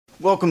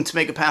Welcome to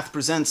Make a Path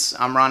Presents.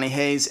 I'm Ronnie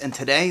Hayes, and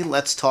today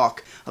let's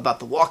talk about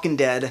The Walking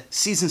Dead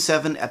Season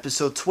 7,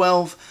 Episode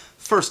 12,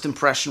 First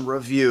Impression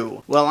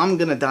Review. Well, I'm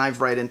going to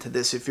dive right into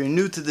this. If you're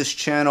new to this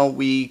channel,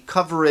 we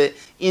cover it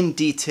in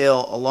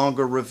detail, a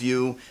longer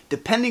review,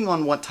 depending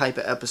on what type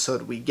of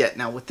episode we get.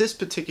 Now, with this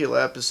particular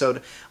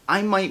episode,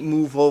 I might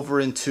move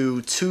over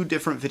into two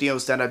different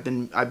videos that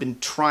I've been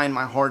trying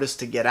my hardest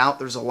to get out.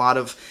 There's a lot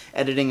of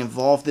editing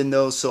involved in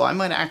those, so I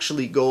might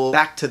actually go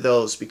back to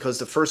those because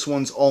the first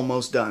one's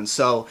almost done.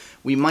 So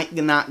we might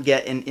not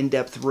get an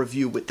in-depth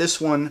review with this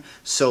one,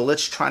 so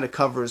let's try to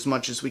cover as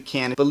much as we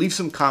can. But leave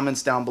some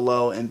comments down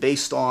below, and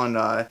based on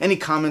any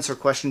comments or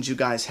questions you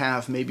guys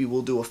have, maybe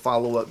we'll do a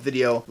follow-up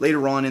video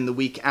later on in the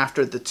week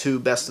after the two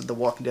Best of the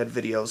Walking Dead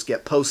videos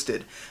get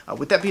posted.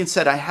 With that being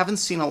said, I haven't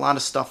seen a lot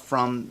of stuff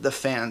from the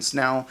fans.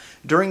 Now,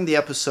 during the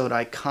episode,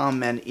 I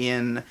comment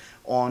in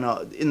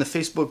the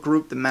Facebook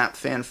group, the Map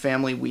Fan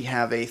Family. We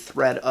have a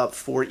thread up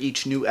for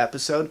each new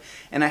episode,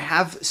 and I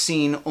have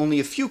seen only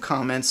a few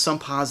comments, some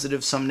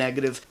positive, some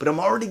negative, but I'm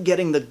already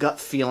getting the gut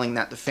feeling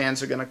that the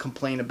fans are going to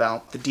complain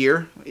about the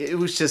deer. It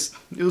was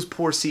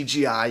poor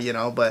CGI, you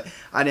know, but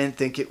I didn't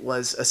think it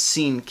was a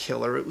scene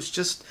killer. It was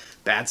just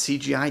bad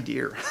CGI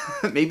deer.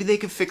 Maybe they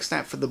could fix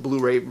that for the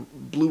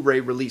Blu-ray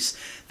release.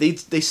 They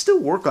still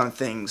work on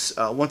things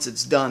once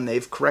it's done.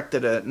 They've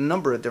corrected a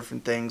number of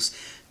different things,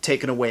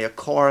 taken away a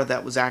car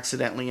that was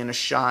accidentally in a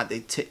shot.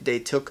 They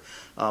took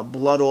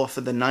blood off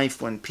of the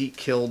knife when Pete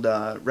killed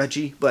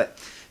Reggie, but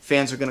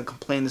fans are going to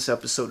complain this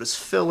episode is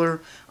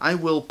filler. I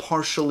will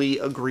partially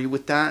agree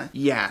with that.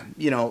 Yeah,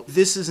 you know,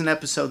 this is an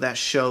episode that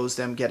shows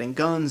them getting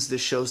guns.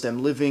 This shows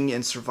them living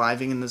and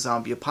surviving in the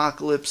zombie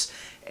apocalypse.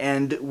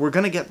 And we're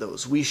going to get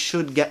those. We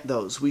should get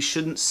those. We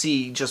shouldn't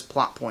see just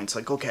plot points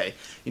like, okay,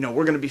 you know,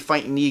 we're going to be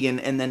fighting Negan,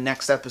 and then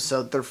next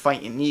episode they're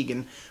fighting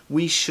Negan.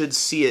 We should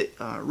see it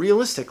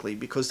realistically,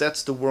 because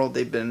that's the world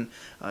they've been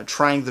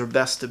trying their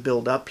best to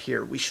build up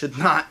here. We should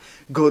not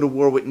go to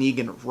war with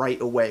Negan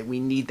right away. We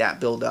need that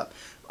build up.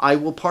 I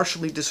will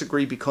partially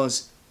disagree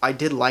because I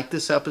did like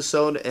this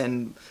episode,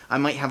 and I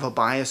might have a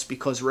bias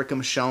because Rick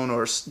and Michonne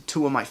are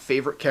two of my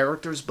favorite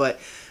characters, but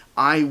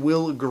I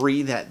will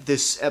agree that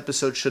this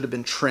episode should have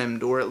been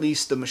trimmed, or at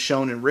least the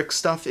Michonne and Rick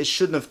stuff. It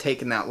shouldn't have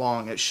taken that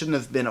long. It shouldn't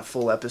have been a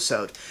full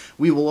episode.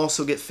 We will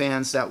also get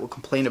fans that will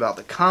complain about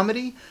the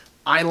comedy.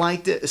 I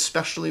liked it,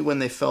 especially when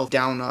they fell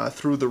down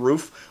through the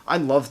roof. I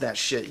love that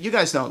shit. You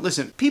guys know,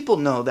 listen, people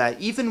know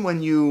that even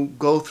when you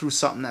go through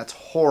something that's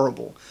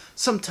horrible,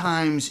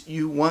 sometimes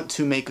you want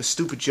to make a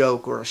stupid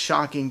joke or a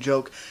shocking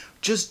joke.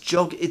 Just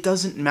joke. It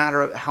doesn't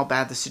matter how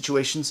bad the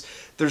situation's.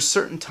 There's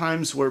certain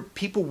times where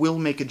people will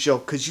make a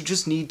joke because you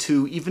just need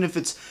to, even if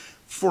it's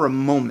for a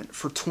moment,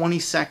 for 20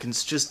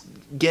 seconds, just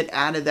get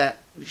out of that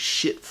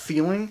shit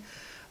feeling.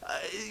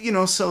 You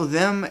know, so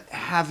them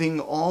having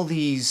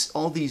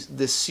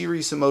the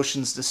serious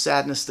emotions, the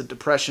sadness, the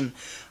depression,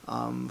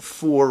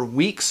 for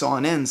weeks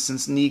on end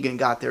since Negan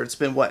got there. It's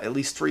been, what, at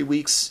least 3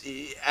 weeks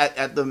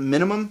at the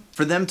minimum?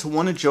 For them to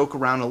want to joke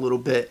around a little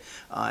bit,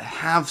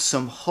 have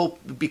some hope,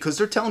 because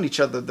they're telling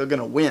each other they're going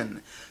to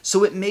win.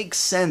 So it makes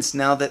sense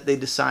now that they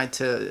decide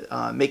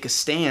to make a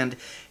stand,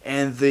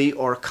 and they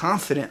are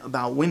confident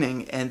about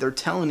winning, and they're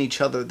telling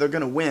each other they're going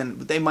to win.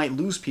 They might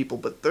lose people,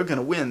 but they're going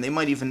to win. They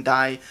might even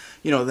die,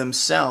 you know,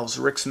 themselves.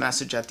 Rick's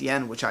message at the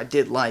end, which I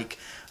did like.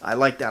 I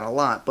like that a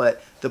lot.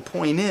 But the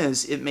point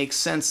is, it makes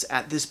sense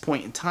at this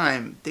point in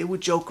time. They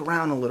would joke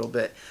around a little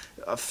bit.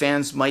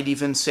 Fans might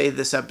even say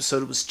this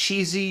episode was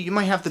cheesy. You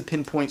might have to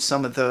pinpoint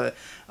some of the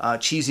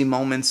cheesy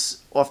moments.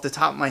 Off the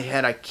top of my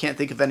head, I can't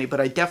think of any,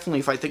 but I definitely,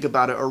 if I think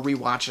about it or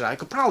rewatch it, I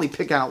could probably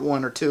pick out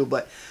one or two,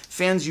 but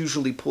fans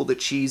usually pull the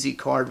cheesy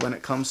card when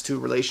it comes to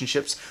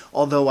relationships,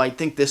 although I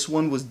think this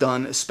one was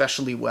done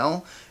especially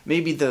well.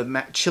 Maybe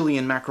the chili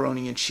and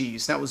macaroni and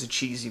cheese. That was a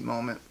cheesy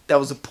moment. That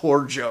was a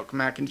poor joke.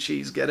 Mac and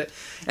cheese, get it?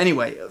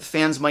 Anyway,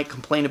 fans might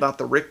complain about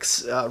the Rick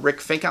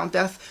fake-out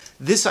death.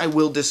 This I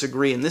will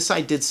disagree, and this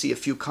I did see a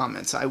few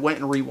comments. I went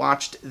and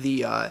rewatched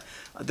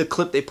the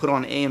clip they put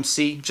on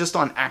AMC just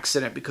on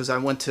accident because I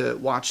went to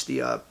watch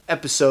the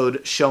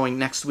episode showing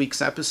next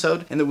week's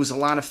episode, and there was a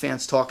lot of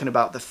fans talking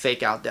about the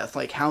fake-out death.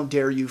 Like, how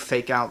dare you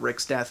fake out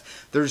Rick's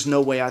death? There's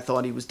no way I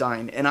thought he was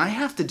dying. And I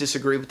have to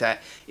disagree with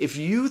that. If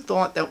you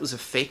thought that was a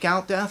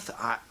fake-out death,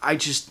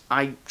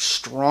 I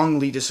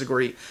strongly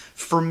disagree.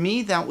 For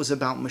me, that was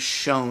about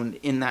Michonne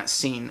in that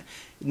scene.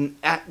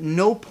 At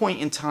no point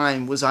in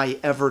time was I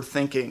ever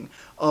thinking,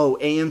 oh,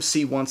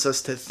 AMC wants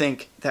us to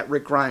think that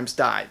Rick Grimes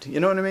died. You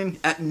know what I mean?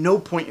 At no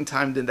point in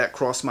time did that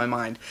cross my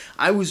mind.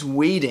 I was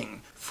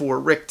waiting for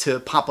Rick to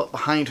pop up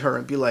behind her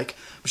and be like,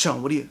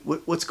 Michonne,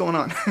 what's going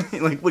on?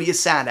 Like, what are you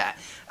sad at?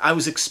 I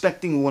was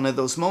expecting one of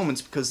those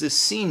moments because this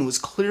scene was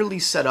clearly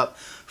set up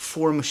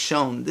for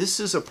Michonne. This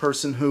is a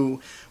person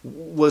who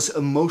was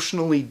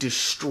emotionally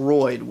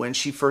destroyed when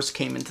she first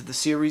came into the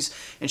series,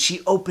 and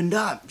she opened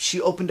up. She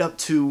opened up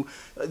to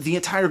the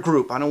entire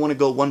group. I don't want to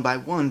go one by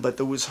one, but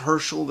there was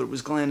Herschel, there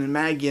was Glenn and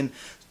Maggie, and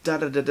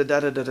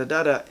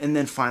da-da-da-da-da-da-da-da, and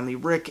then finally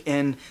Rick,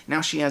 and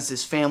now she has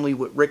this family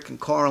with Rick and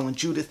Carl and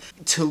Judith.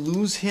 To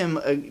lose him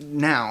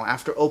now,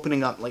 after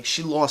opening up, like,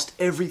 she lost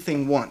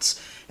everything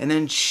once, and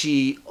then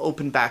she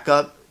opened back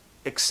up,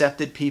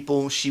 accepted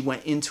people, she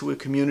went into a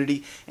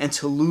community, and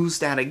to lose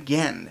that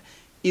again,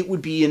 it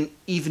would be an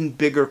even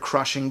bigger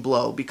crushing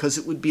blow, because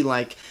it would be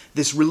like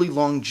this really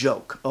long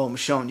joke. Oh,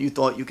 Michonne, you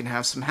thought you can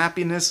have some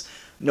happiness?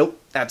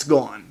 Nope, that's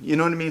gone. You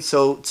know what I mean?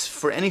 So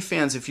for any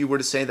fans, if you were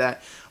to say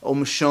that, oh,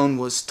 Michonne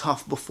was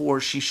tough before,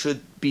 she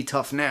should be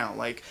tough now,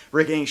 like,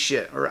 Rick ain't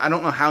shit, or I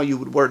don't know how you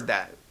would word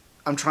that.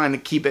 I'm trying to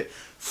keep it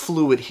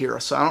fluid here,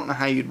 so I don't know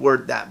how you'd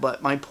word that,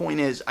 but my point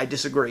is, I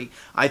disagree.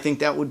 I think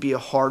that would be a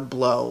hard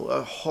blow,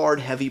 a hard,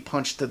 heavy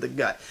punch to the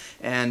gut,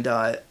 and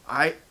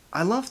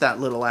I love that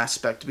little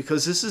aspect,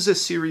 because this is a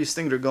serious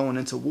thing. They're going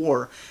into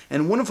war,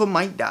 and one of them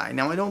might die.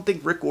 Now, I don't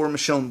think Rick or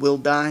Michonne will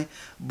die,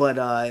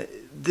 but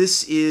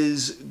this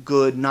is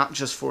good not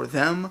just for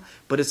them,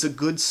 but it's a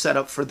good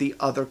setup for the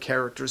other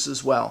characters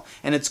as well.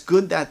 And it's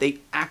good that they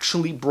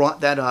actually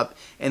brought that up,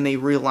 and they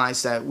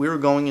realized that we're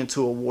going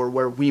into a war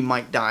where we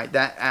might die.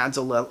 That adds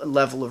a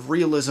level of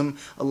realism,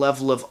 a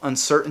level of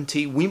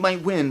uncertainty. We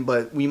might win,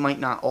 but we might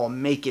not all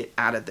make it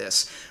out of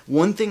this.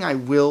 One thing I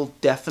will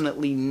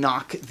definitely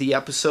knock the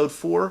episode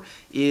for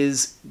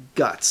is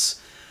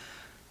guts.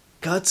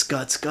 Guts.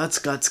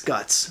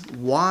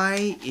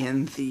 Why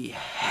in the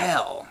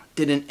hell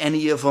didn't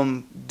any of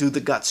them do the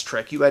guts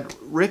trick? You had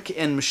Rick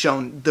and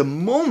Michonne. The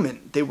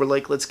moment they were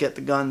like, let's get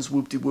the guns,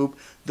 whoop-de-whoop,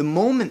 the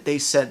moment they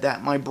said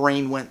that, my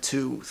brain went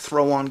to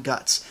throw on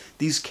guts.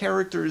 These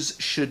characters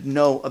should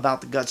know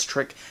about the guts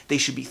trick. They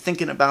should be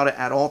thinking about it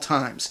at all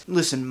times.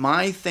 Listen,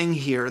 my thing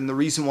here, and the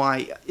reason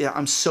why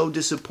I'm so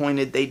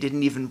disappointed they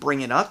didn't even bring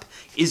it up,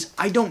 is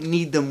I don't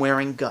need them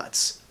wearing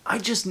guts. I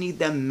just need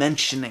them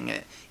mentioning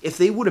it. If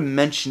they would have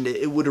mentioned it,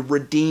 it would have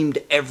redeemed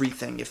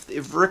everything.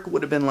 If Rick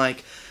would have been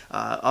like,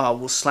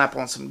 we'll slap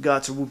on some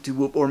guts, or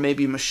whoop-de-whoop, or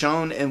maybe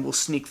Michonne, and we'll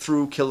sneak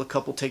through, kill a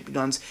couple, take the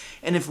guns.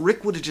 And if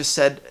Rick would have just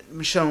said,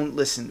 Michonne,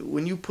 listen,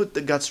 when you put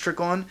the guts trick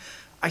on,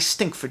 I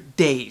stink for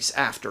days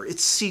after. It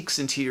soaks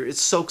into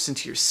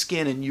your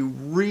skin, and you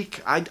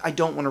reek. I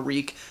don't want to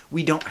reek.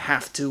 We don't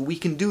have to. We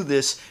can do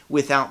this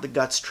without the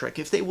guts trick.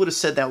 If they would have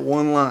said that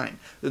one line,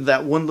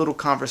 that one little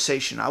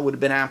conversation, I would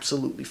have been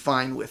absolutely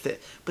fine with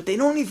it. But they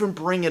don't even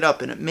bring it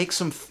up, and it makes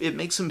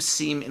them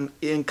seem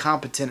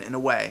incompetent in a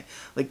way.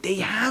 Like, they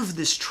have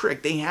this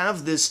trick. They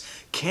have this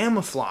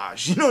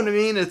camouflage. You know what I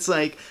mean? It's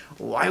like,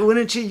 why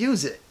wouldn't you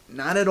use it?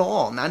 Not at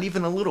all, not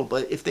even a little.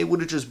 But if they would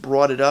have just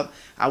brought it up,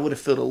 I would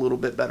have felt a little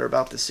bit better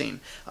about the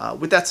scene.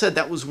 With that said,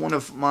 that was one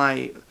of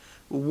my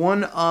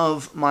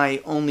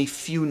only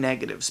few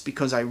negatives,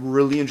 because I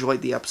really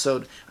enjoyed the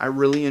episode. I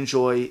really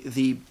enjoy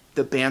the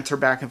banter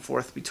back and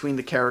forth between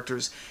the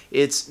characters.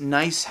 It's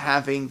nice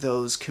having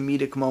those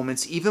comedic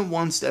moments, even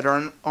ones that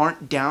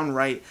aren't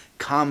downright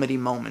comedy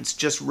moments.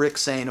 Just Rick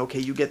saying, okay,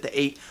 you get the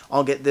 8,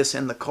 I'll get this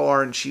in the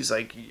car, and she's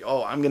like,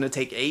 oh, I'm gonna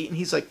take 8, and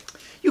he's like,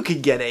 you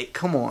could get 8,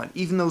 come on.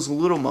 Even those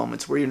little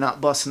moments where you're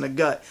not busting a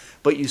gut,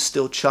 but you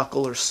still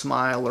chuckle or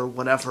smile or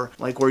whatever.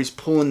 Like where he's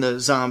pulling the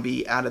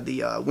zombie out of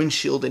the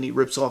windshield, and he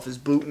rips off his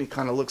boot, and he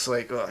kind of looks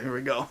like, oh, here we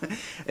go.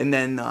 And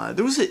then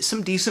there was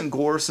some decent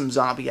gore, some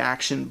zombie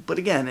action, but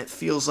again, it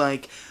feels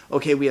like,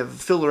 okay, we have a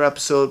filler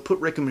episode, put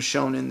Rick and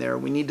Michonne in there,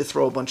 we need to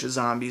throw a bunch of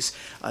zombies.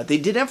 They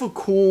did have a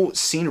cool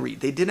scenery,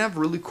 they did have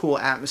really cool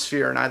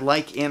atmosphere, and I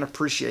like and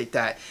appreciate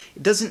that.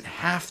 It doesn't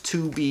have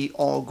to be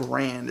all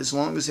grand, as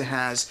long as it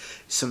has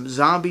some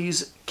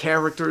zombies,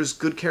 characters,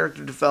 good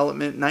character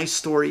development, nice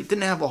story. It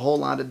didn't have a whole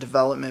lot of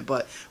development,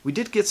 but we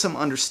did get some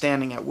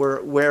understanding at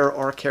where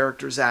our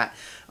character's at.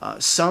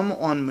 Some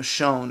on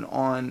Michonne,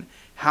 on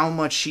how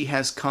much she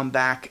has come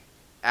back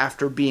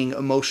after being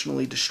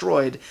emotionally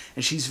destroyed,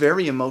 and she's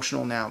very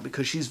emotional now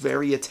because she's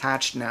very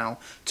attached now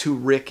to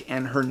Rick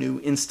and her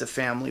new Insta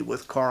family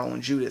with Carl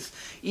and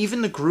Judith.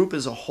 Even the group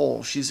as a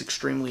whole, she's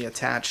extremely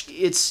attached.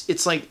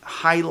 It's like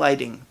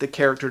highlighting the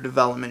character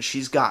development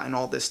she's gotten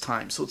all this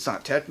time. So it's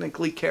not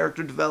technically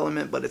character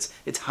development, but it's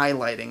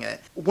highlighting it.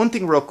 One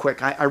thing real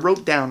quick, I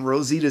wrote down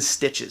Rosita's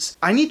stitches.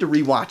 I need to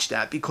rewatch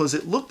that because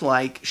it looked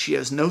like she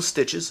has no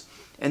stitches,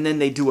 and then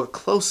they do a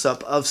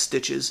close-up of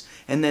stitches,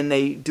 and then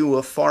they do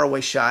a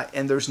faraway shot,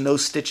 and there's no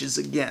stitches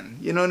again.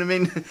 You know what I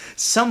mean?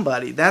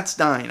 Somebody, that's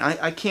dying.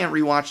 I can't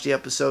rewatch the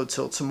episode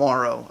till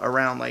tomorrow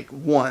around like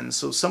 1,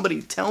 so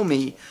somebody tell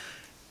me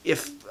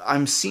if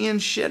I'm seeing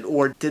shit,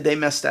 or did they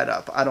mess that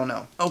up? I don't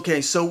know. Okay,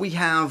 so we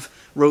have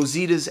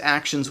Rosita's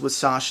actions with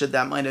Sasha.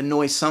 That might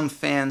annoy some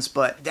fans,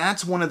 but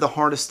that's one of the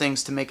hardest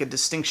things to make a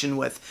distinction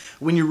with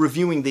when you're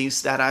reviewing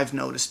these that I've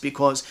noticed,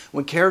 because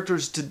when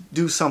characters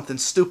do something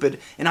stupid,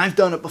 and I've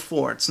done it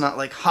before, it's not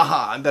like,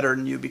 haha, I'm better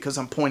than you because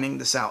I'm pointing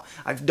this out.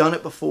 I've done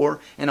it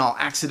before, and I'll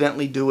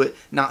accidentally do it,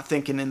 not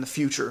thinking in the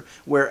future,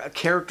 where a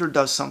character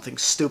does something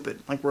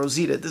stupid. Like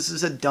Rosita, this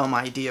is a dumb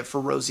idea for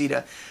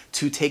Rosita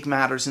to take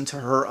matters into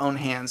her own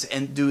hands fans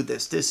and do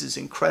this. This is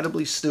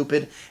incredibly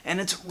stupid, and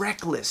it's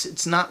reckless.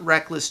 It's not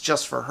reckless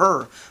just for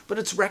her, but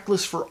it's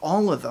reckless for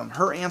all of them,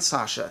 her and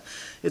Sasha.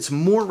 It's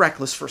more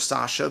reckless for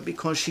Sasha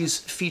because she's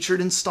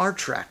featured in Star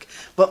Trek.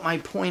 But my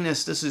point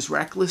is, this is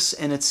reckless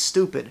and it's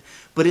stupid.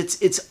 But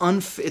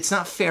it's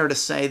not fair to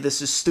say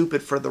this is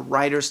stupid for the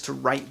writers to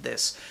write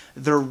this.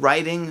 They're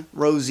writing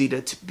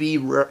Rosita to be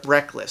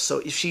reckless. So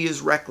if she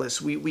is reckless,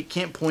 we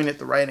can't point at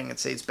the writing and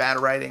say it's bad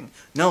writing.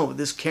 No,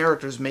 this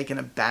character is making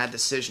a bad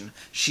decision.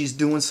 She's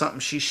doing something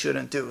she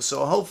shouldn't do.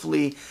 So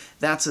hopefully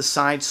that's a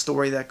side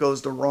story that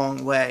goes the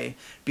wrong way,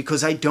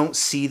 because I don't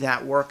see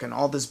that working.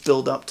 All this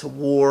build up to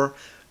war,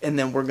 and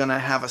then we're going to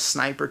have a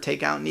sniper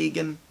take out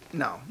Negan.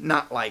 No,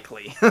 not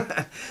likely.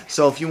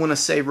 So if you want to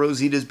say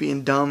Rosita's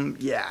being dumb,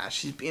 yeah,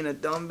 she's being a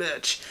dumb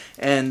bitch.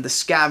 And the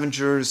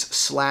scavengers /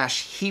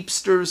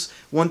 heapsters,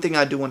 one thing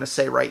I do want to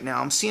say right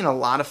now, I'm seeing a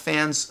lot of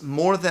fans,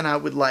 more than I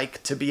would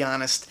like, to be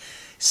honest,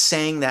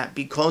 saying that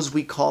because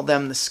we call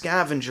them the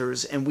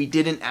scavengers and we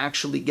didn't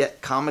actually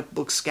get comic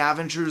book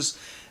scavengers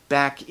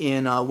back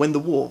in When the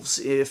Wolves.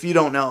 If you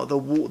don't know, the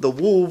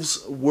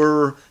Wolves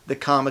were the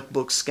comic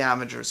book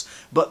scavengers.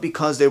 But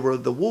because they were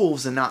the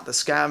Wolves and not the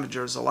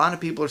scavengers, a lot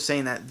of people are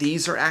saying that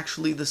these are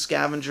actually the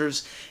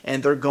scavengers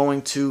and they're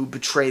going to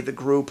betray the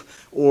group,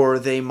 or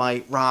they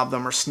might rob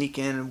them or sneak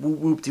in and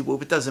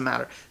whoop-de-whoop. It doesn't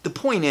matter. The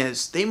point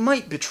is, they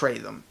might betray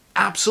them.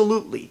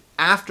 Absolutely.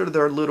 After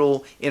their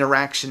little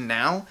interaction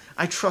now,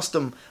 I trust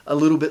them a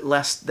little bit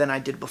less than I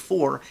did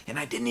before, and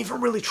I didn't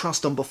even really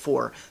trust them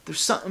before.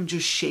 There's something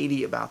just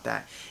shady about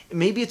that.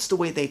 Maybe it's the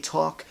way they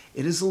talk.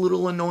 It is a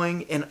little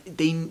annoying, and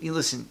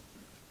listen,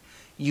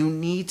 you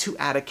need to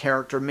add a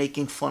character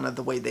making fun of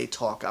the way they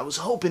talk. I was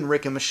hoping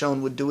Rick and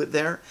Michonne would do it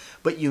there,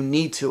 but you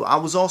need to. I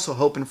was also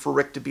hoping for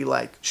Rick to be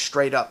like,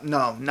 straight up,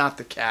 no, not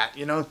the cat,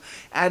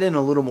 add in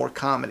a little more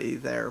comedy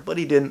there, but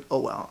he didn't.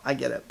 Oh well, I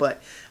get it.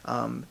 But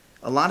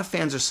a lot of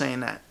fans are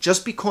saying that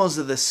just because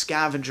of the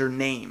scavenger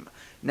name.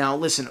 Now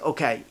listen,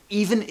 okay,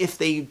 even if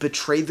they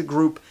betray the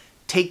group,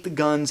 take the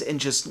guns and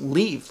just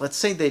leave. Let's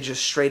say they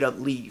just straight up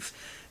leave.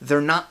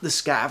 They're not the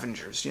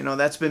scavengers.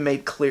 That's been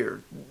made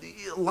clear.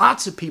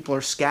 Lots of people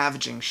are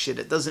scavenging shit.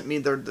 It doesn't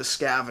mean they're the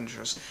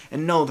scavengers.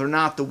 And no, they're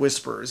not the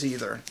Whisperers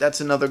either.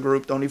 That's another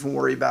group. Don't even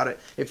worry about it.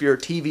 If you're a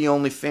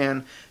TV-only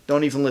fan,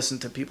 don't even listen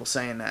to people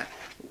saying that.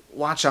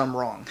 Watch, I'm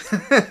wrong.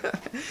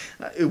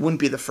 It wouldn't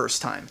be the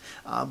first time.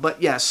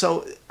 But yeah,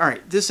 so, all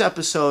right, this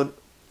episode,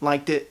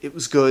 liked it. It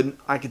was good.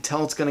 I could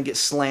tell it's going to get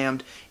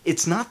slammed.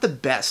 It's not the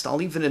best.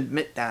 I'll even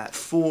admit that.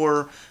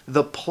 For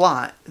the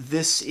plot,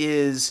 this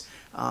is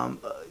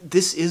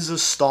a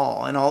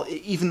stall. And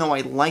even though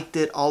I liked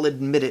it, I'll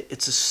admit it,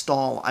 it's a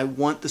stall. I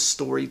want the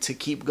story to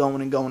keep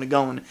going and going and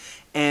going.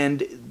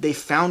 And they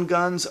found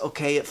guns.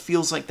 Okay, it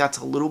feels like that's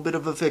a little bit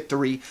of a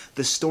victory.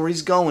 The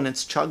story's going.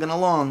 It's chugging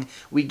along.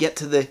 We get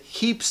to the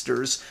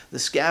heapsters, the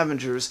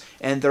scavengers,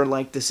 and they're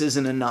like, this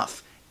isn't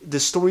enough. The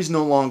story's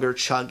no longer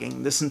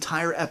chugging. This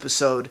entire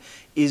episode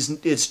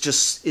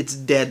it's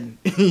dead.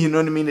 You know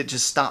what I mean? It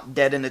just stopped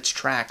dead in its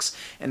tracks,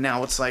 and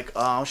now it's like,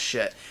 oh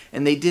shit.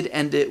 And they did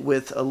end it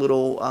with a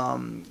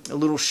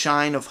little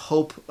shine of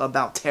hope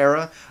about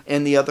Tara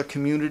and the other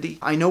community.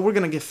 I know we're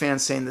gonna get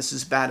fans saying this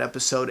is a bad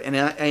episode, and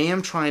I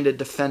am trying to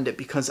defend it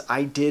because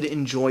I did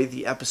enjoy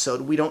the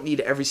episode. We don't need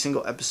every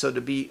single episode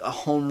to be a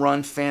home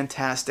run,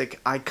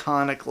 fantastic,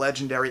 iconic,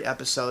 legendary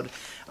episode.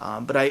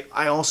 But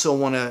I also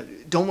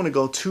don't want to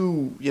go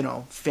too,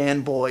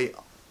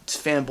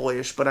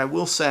 fanboyish, but I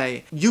will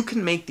say you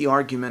can make the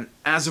argument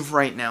as of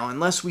right now,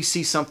 unless we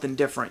see something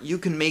different, you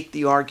can make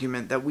the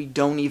argument that we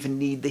don't even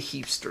need the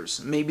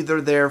heapsters. Maybe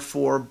they're there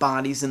for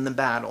bodies in the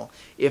battle.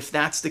 If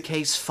that's the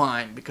case,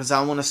 fine, because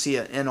I want to see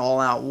an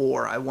all-out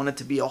war. I want it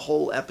to be a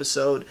whole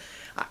episode.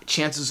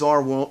 Chances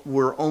are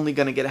we're only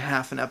going to get a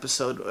half an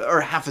episode,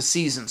 or half a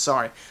season,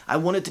 sorry. I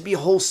want it to be a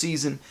whole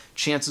season.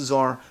 Chances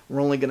are we're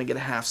only going to get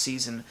a half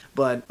season.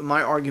 But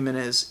my argument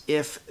is,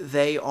 if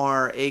they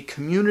are a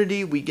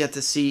community we get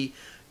to see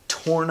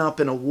torn up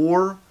in a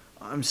war,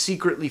 I'm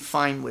secretly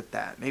fine with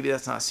that. Maybe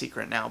that's not a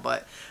secret now,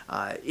 but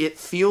it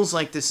feels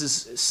like this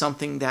is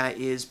something that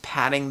is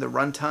padding the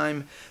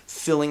runtime,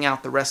 filling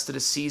out the rest of the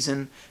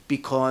season,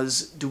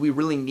 because do we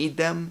really need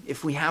them?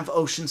 If we have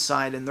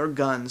Oceanside and their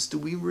guns, do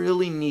we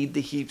really need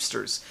the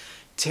heapsters?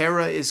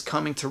 Tara is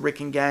coming to Rick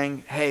and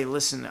gang, hey,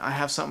 listen, I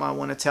have something I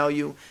want to tell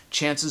you.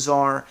 Chances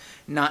are,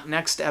 not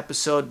next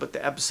episode, but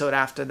the episode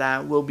after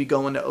that, we'll be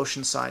going to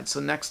Oceanside. So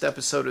next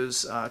episode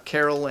is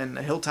Carol and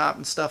the Hilltop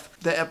and stuff.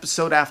 The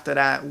episode after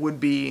that would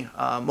be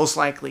most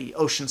likely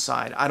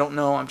Oceanside. I don't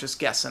know, I'm just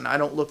guessing. I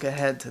don't look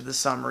ahead to the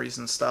summaries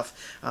and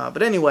stuff.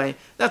 But anyway,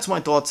 that's my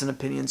thoughts and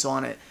opinions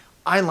on it.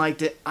 I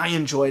liked it. I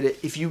enjoyed it.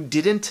 If you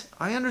didn't,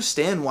 I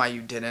understand why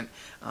you didn't.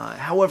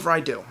 However, I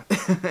do.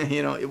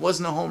 It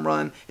wasn't a home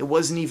run. It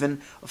wasn't even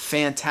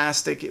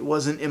fantastic. It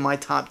wasn't in my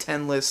top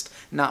 10 list,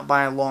 not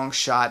by a long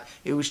shot.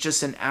 It was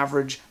just an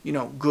average,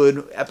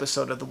 good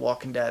episode of The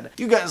Walking Dead.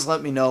 You guys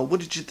let me know. What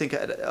did you think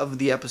of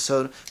the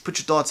episode? Put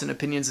your thoughts and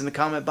opinions in the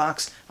comment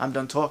box. I'm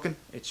done talking.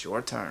 It's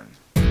your turn.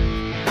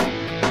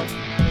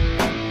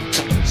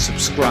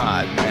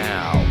 Subscribe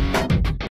now.